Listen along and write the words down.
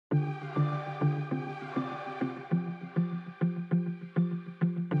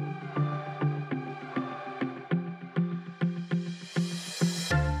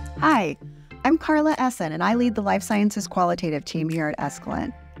Hi, I'm Carla Essen, and I lead the Life Sciences Qualitative team here at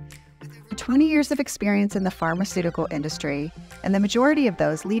Escalent. With over 20 years of experience in the pharmaceutical industry, and the majority of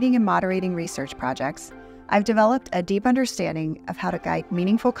those leading and moderating research projects, I've developed a deep understanding of how to guide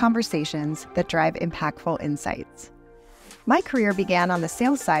meaningful conversations that drive impactful insights. My career began on the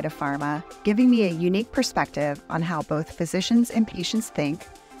sales side of pharma, giving me a unique perspective on how both physicians and patients think,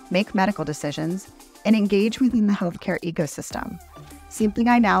 make medical decisions, and engage within the healthcare ecosystem, something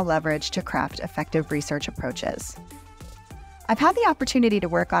I now leverage to craft effective research approaches. I've had the opportunity to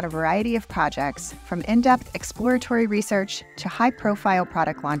work on a variety of projects, from in-depth exploratory research to high-profile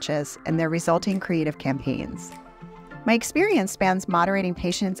product launches and their resulting creative campaigns. My experience spans moderating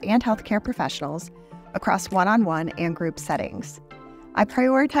patients and healthcare professionals across one-on-one and group settings. I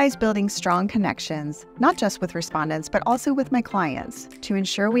prioritize building strong connections, not just with respondents, but also with my clients, to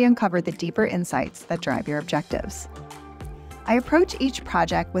ensure we uncover the deeper insights that drive your objectives. I approach each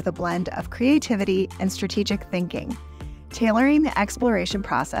project with a blend of creativity and strategic thinking, tailoring the exploration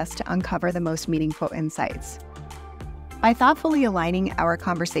process to uncover the most meaningful insights. By thoughtfully aligning our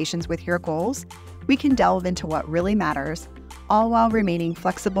conversations with your goals, we can delve into what really matters, all while remaining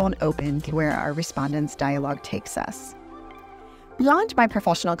flexible and open to where our respondents' dialogue takes us. Beyond my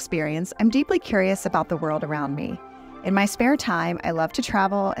professional experience, I'm deeply curious about the world around me. In my spare time, I love to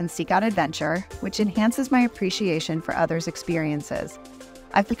travel and seek out adventure, which enhances my appreciation for others' experiences.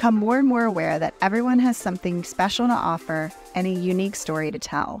 I've become more and more aware that everyone has something special to offer and a unique story to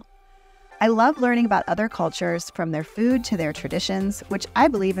tell. I love learning about other cultures, from their food to their traditions, which I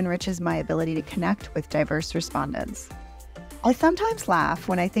believe enriches my ability to connect with diverse respondents. I sometimes laugh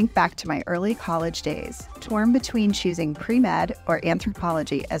when I think back to my early college days, torn between choosing pre-med or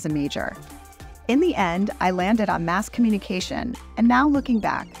anthropology as a major. In the end, I landed on mass communication, and now looking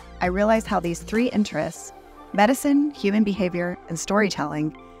back, I realize how these three interests, medicine, human behavior, and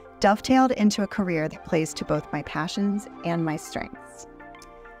storytelling, dovetailed into a career that plays to both my passions and my strengths.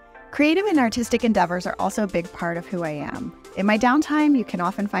 Creative and artistic endeavors are also a big part of who I am. In my downtime, you can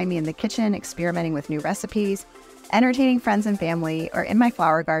often find me in the kitchen experimenting with new recipes, entertaining friends and family, or in my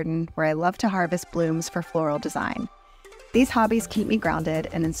flower garden where I love to harvest blooms for floral design. These hobbies keep me grounded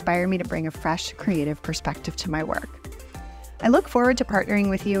and inspire me to bring a fresh, creative perspective to my work. I look forward to partnering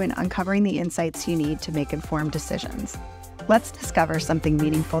with you and uncovering the insights you need to make informed decisions. Let's discover something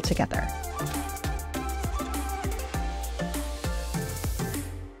meaningful together.